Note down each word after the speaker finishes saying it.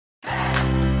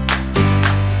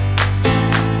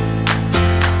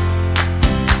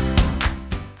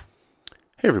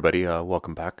Hey everybody,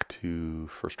 welcome back to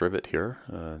First Rivet here.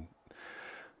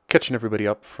 Catching everybody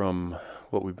up from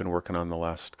what we've been working on the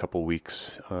last couple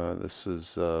weeks. This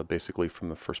is basically from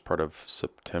the first part of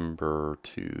September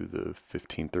to the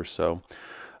 15th or so.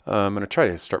 I'm going to try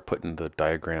to start putting the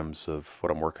diagrams of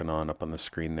what I'm working on up on the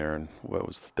screen there. And what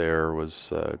was there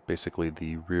was basically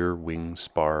the rear wing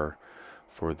spar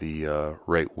for the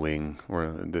right wing,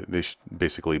 where they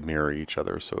basically mirror each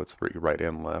other, so it's right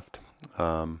and left.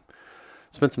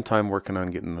 Spent some time working on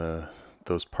getting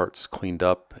those parts cleaned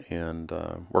up and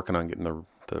working on getting the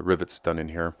rivets done in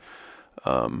here.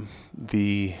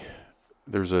 There's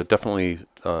definitely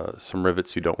some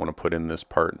rivets you don't want to put in this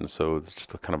part, and so it's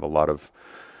just kind of a lot of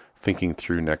thinking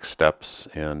through next steps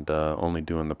and only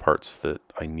doing the parts that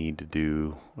I need to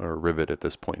do or rivet at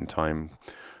this point in time,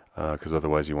 because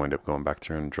otherwise you wind up going back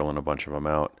through and drilling a bunch of them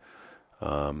out.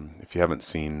 If you haven't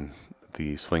seen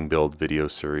the sling build video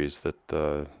series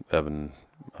that Evan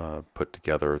put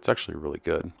together, it's actually really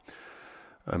good.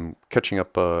 I'm catching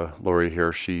up Lori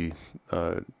here. She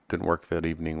didn't work that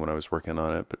evening when I was working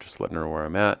on it, but just letting her know where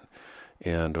I'm at.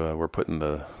 And we're putting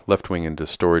the left wing into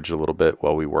storage a little bit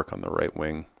while we work on the right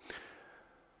wing.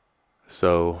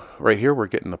 So right here we're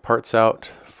getting the parts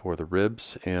out for the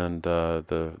ribs, and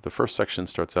the first section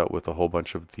starts out with a whole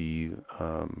bunch of the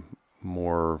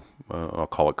more, I'll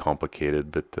call it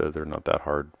complicated, but they're not that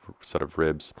hard set of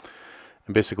ribs.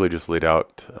 And basically just laid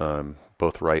out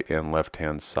both right and left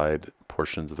hand side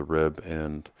portions of the rib,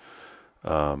 and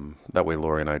that way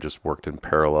Lori and I just worked in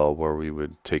parallel, where we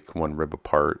would take one rib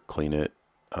apart, clean it,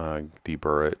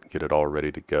 deburr it, get it all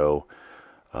ready to go,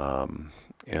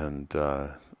 and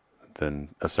then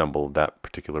assemble that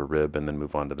particular rib and then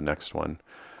move on to the next one.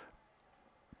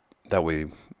 That way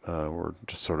we're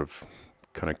just sort of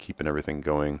kind of keeping everything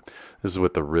going. This is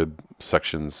what the rib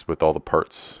sections with all the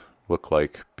parts look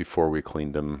like before we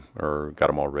cleaned them or got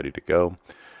them all ready to go.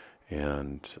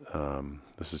 And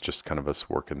this is just kind of us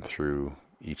working through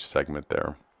each segment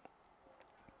there.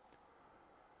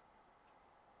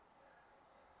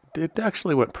 It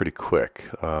actually went pretty quick.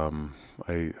 I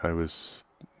was,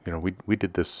 we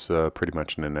did this pretty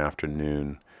much in an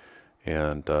afternoon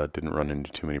and didn't run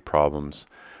into too many problems.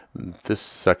 This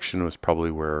section was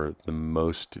probably where the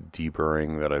most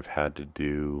deburring that I've had to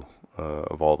do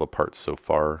of all the parts so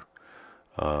far.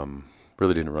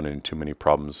 Really didn't run into too many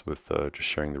problems with just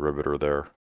sharing the riveter there.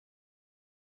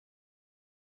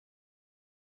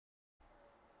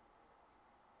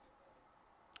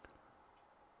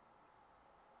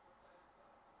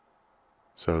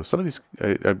 So some of these,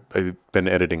 I've been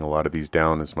editing a lot of these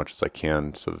down as much as I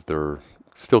can so that they're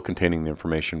still containing the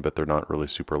information, but they're not really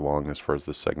super long as far as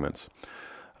the segments.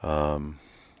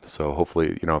 So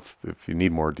hopefully, if you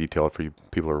need more detail, if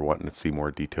people are wanting to see more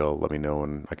detail, let me know,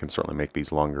 and I can certainly make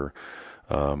these longer.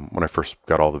 When I first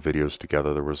got all the videos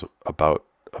together, there was about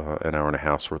an hour and a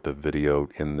half's worth of video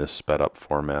in this sped up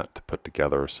format to put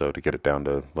together. So to get it down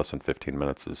to less than 15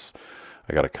 minutes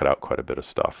I got to cut out quite a bit of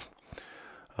stuff.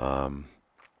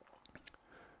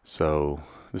 So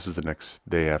this is the next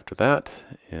day after that,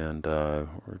 and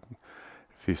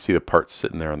if you see the parts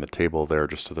sitting there on the table there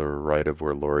just to the right of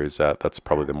where Lori's at, that's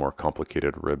probably the more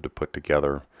complicated rib to put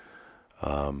together.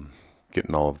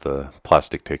 Getting all of the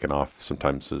plastic taken off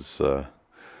sometimes is a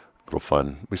little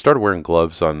fun. We started wearing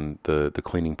gloves on the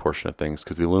cleaning portion of things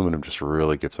because the aluminum just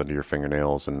really gets under your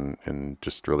fingernails and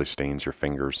just really stains your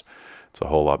fingers. It's a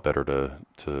whole lot better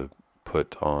to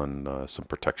put on some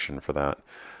protection for that.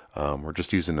 We're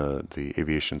just using the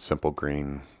Aviation Simple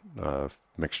Green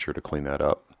mixture to clean that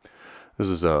up. This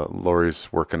is Lori's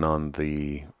working on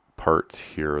the part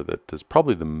here that is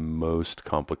probably the most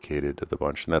complicated of the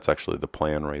bunch, and that's actually the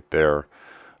plan right there.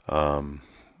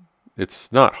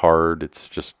 It's not hard, it's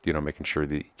just making sure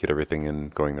that you get everything in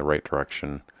going the right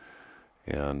direction,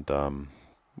 and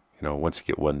once you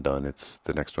get one done,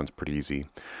 the next one's pretty easy.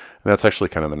 And that's actually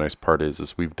kind of the nice part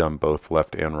is we've done both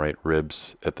left and right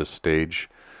ribs at this stage.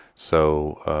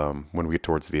 So when we get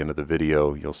towards the end of the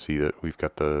video, you'll see that we've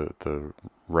got the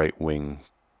right wing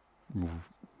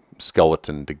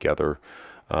skeleton together.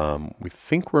 We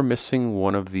think we're missing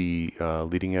one of the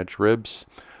leading edge ribs,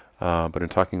 but in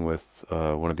talking with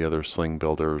one of the other sling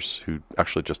builders who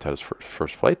actually just had his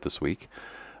first flight this week,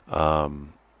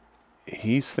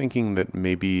 he's thinking that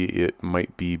maybe it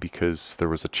might be because there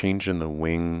was a change in the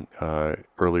wing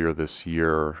earlier this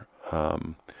year,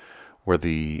 where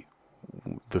the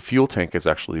fuel tank is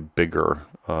actually bigger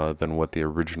than what the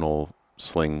original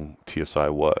Sling TSI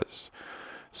was.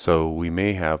 So we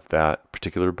may have that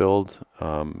particular build.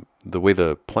 The way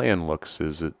the plan looks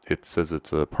is it says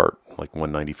it's a part like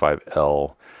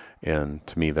 195L, and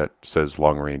to me that says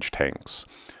long range tanks.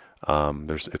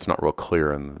 it's not real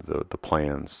clear in the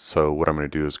plans. So what I'm going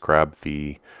to do is grab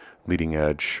the leading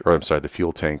edge, or I'm sorry, the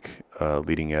fuel tank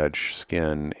leading edge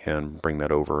skin, and bring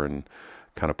that over and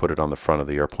kind of put it on the front of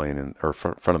the airplane or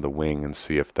front of the wing, and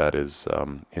see if that is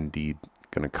indeed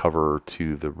going to cover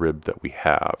to the rib that we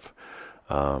have.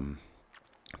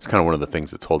 It's kind of one of the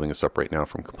things that's holding us up right now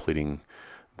from completing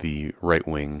the right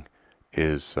wing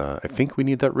is I think we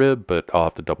need that rib, but I'll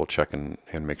have to double check and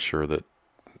make sure that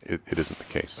it isn't the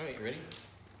case. All right, you ready?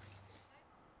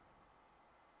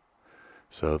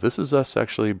 So this is us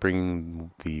actually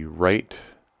bringing the right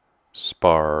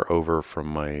spar over from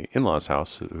my in-laws'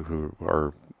 house, who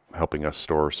are helping us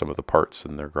store some of the parts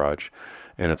in their garage.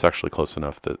 And it's actually close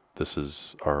enough that this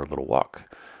is our little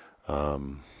walk.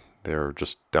 They're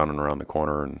just down and around the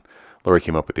corner, and Lori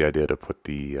came up with the idea to put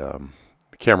the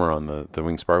camera on the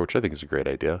wing spar, which I think is a great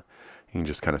idea. You can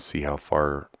just kind of see how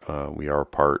far we are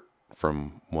apart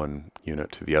from one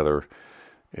unit to the other.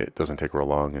 It doesn't take real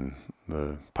long, and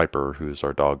the Piper, who's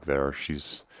our dog there,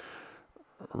 she's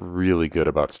really good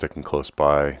about sticking close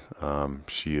by.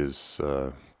 She is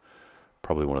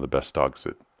probably one of the best dogs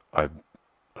that I've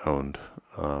owned.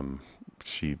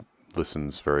 She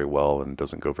listens very well and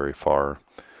doesn't go very far.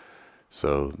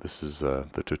 So this is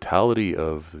the totality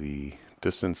of the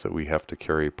distance that we have to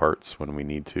carry parts when we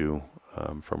need to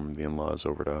from the in-laws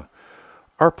over to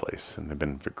our place. And they've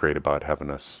been great about having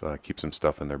us keep some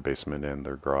stuff in their basement and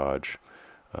their garage.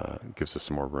 It gives us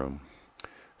some more room.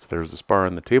 So there's the spar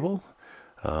on the table.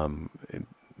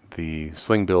 The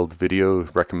sling build video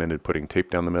recommended putting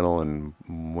tape down the middle, and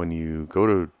when you go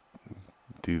to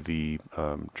do the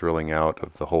drilling out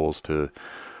of the holes to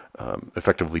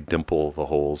effectively dimple the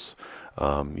holes,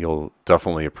 you'll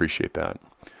definitely appreciate that.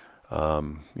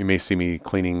 You may see me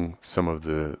cleaning some of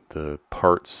the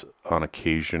parts on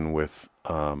occasion with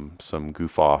some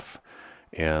goof off,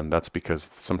 and that's because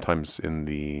sometimes in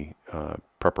the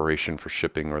preparation for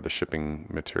shipping or the shipping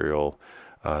material,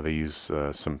 they use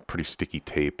some pretty sticky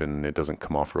tape, and it doesn't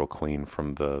come off real clean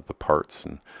from the parts,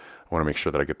 and I want to make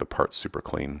sure that I get the parts super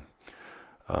clean.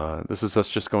 This is us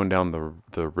just going down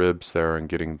the ribs there and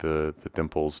getting the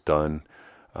dimples done.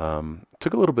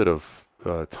 Took a little bit of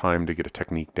time to get a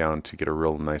technique down to get a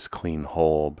real nice clean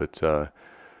hole, but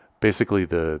basically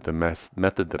the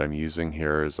method that I'm using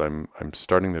here is I'm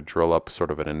starting to drill up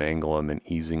sort of at an angle and then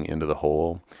easing into the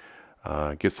hole.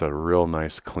 Gets a real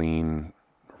nice clean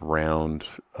round.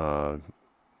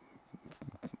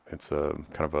 It's a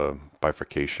kind of a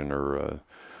bifurcation or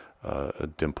a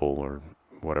dimple or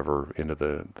whatever into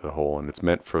the hole, and it's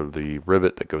meant for the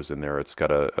rivet that goes in there. It's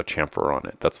got a chamfer on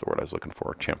it. That's the word I was looking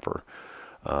for, chamfer.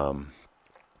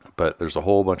 But there's a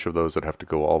whole bunch of those that have to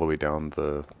go all the way down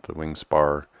the wing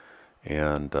spar,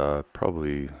 and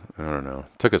probably, I don't know,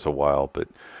 it took us a while, but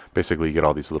basically you get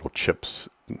all these little chips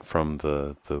from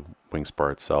the wing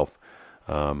spar itself.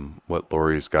 What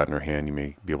Lori's got in her hand, you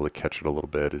may be able to catch it a little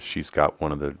bit, is she's got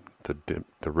one of the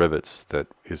rivets that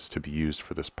is to be used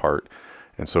for this part.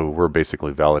 And so we're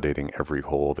basically validating every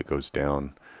hole that goes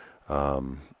down.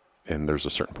 And there's a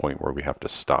certain point where we have to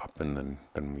stop, and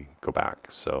then we go back.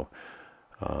 So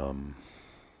I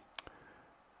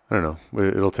don't know.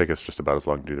 It'll take us just about as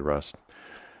long to do the rest.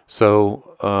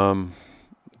 So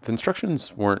the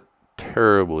instructions weren't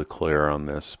terribly clear on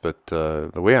this, but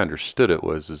the way I understood it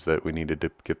is that we needed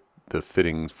to get the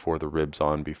fittings for the ribs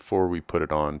on before we put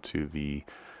it on to the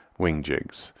wing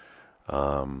jigs.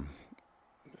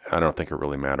 I don't think it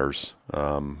really matters.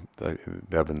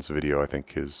 Evan's video, I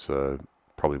think, is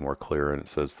probably more clear, and it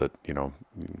says that, you know,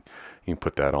 you can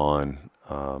put that on,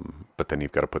 but then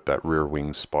you've got to put that rear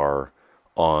wing spar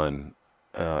on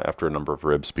after a number of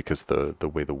ribs because the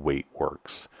way the weight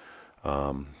works.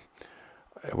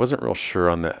 I wasn't real sure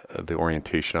on the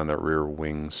orientation on that rear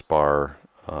wing spar,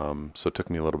 so it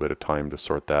took me a little bit of time to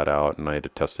sort that out, and I had to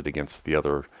test it against the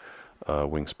other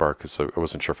wing spar because I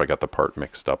wasn't sure if I got the part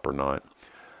mixed up or not.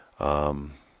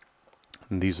 And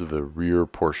these are the rear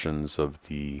portions of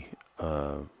the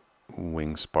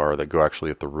wing spar that go actually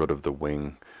at the root of the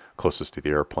wing closest to the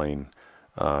airplane.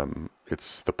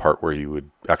 It's the part where you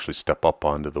would actually step up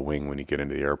onto the wing when you get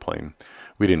into the airplane.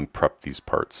 We didn't prep these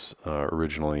parts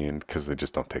originally, and because they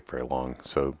just don't take very long,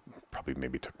 so probably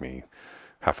maybe took me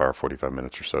half hour, 45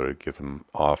 minutes or so to get them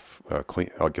off, clean.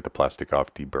 I'll get the plastic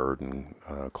off, deburred, and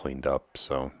cleaned up,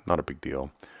 so not a big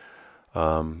deal.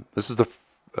 This is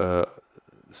the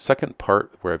second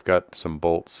part where I've got some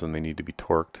bolts and they need to be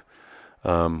torqued.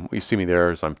 What you see me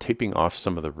there is I'm taping off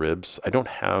some of the ribs. I don't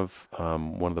have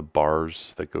one of the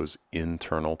bars that goes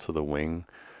internal to the wing,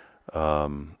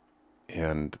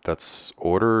 and that's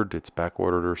ordered. It's back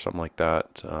ordered or something like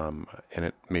that, and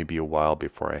it may be a while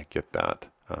before I get that.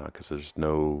 because there's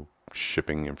no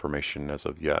shipping information as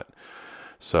of yet.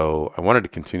 So I wanted to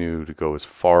continue to go as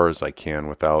far as I can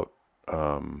without,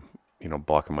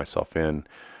 blocking myself in.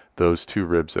 Those two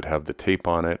ribs that have the tape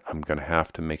on it, I'm going to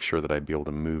have to make sure that I'd be able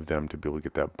to move them to be able to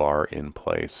get that bar in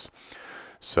place.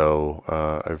 So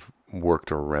I've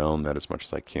worked around that as much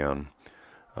as I can.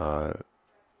 And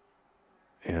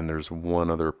there's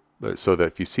one other, so that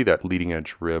if you see that leading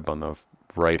edge rib on the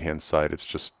right hand side, it's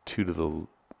just two to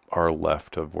our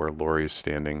left of where Lori is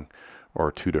standing,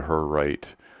 or two to her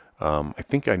right. I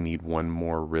think I need one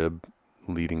more rib,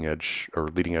 leading edge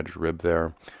rib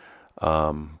there.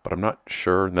 But I'm not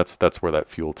sure, and that's where that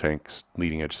fuel tank's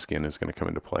leading edge skin is going to come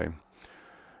into play.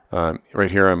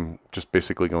 Right here, I'm just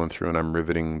basically going through and I'm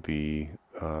riveting the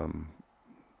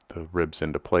ribs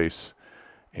into place,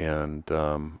 and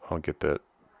I'll get that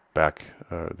back,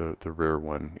 the rear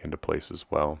one into place as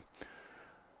well.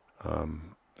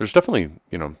 There's definitely,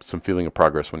 some feeling of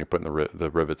progress when you're putting the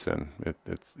rivets in.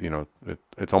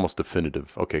 It's almost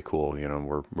definitive. Okay, cool.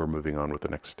 We're moving on with the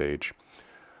next stage.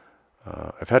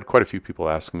 I've had quite a few people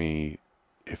ask me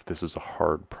if this is a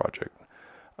hard project.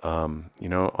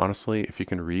 Honestly, if you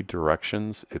can read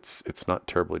directions, it's not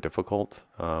terribly difficult.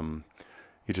 You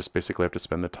just basically have to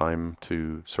spend the time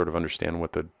to sort of understand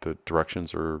what the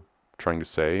directions are trying to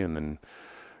say, and then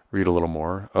read a little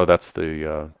more. Oh, that's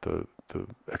the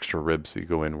extra ribs that you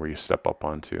go in where you step up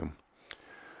onto.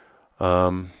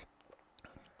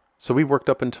 So we worked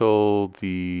up until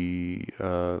the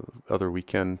other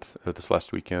weekend, this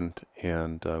last weekend,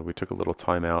 and we took a little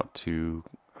time out to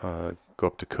go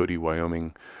up to Cody,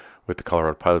 Wyoming with the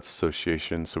Colorado Pilots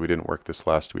Association. So we didn't work this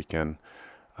last weekend.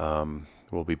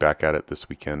 We'll be back at it this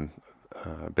weekend.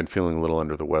 I've been feeling a little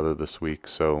under the weather this week,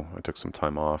 so I took some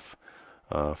time off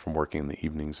from working in the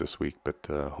evenings this week, but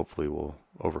hopefully we'll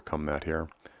overcome that here.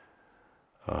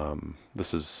 I'm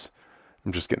just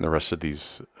getting the rest of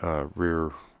these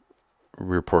rear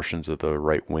portions of the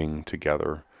right wing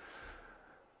together.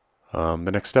 The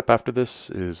next step after this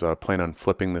is plan on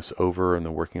flipping this over and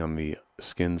then working on the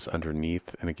skins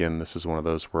underneath. And again, this is one of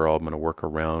those where I'm going to work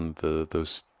around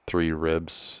those three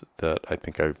ribs that I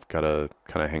think I've got to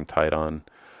kind of hang tight on.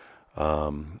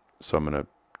 So I'm going to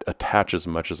attach as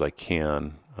much as I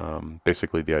can.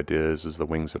 Basically the idea is the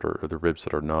wings or the ribs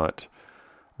that are not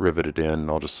riveted in,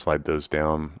 I'll just slide those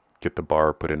down, get the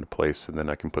bar put into place, and then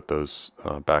I can put those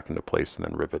back into place and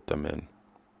then rivet them in.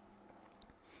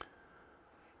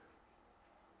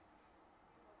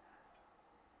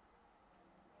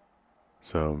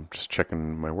 So just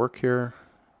checking my work here.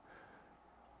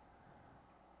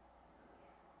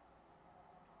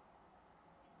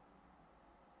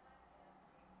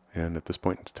 And at this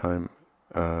point in time,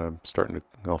 I'll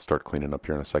start cleaning up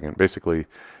here in a second. Basically,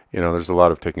 there's a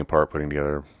lot of taking apart, putting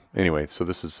together. Anyway, so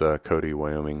this is Cody,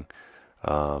 Wyoming.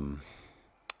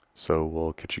 So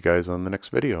we'll catch you guys on the next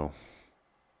video.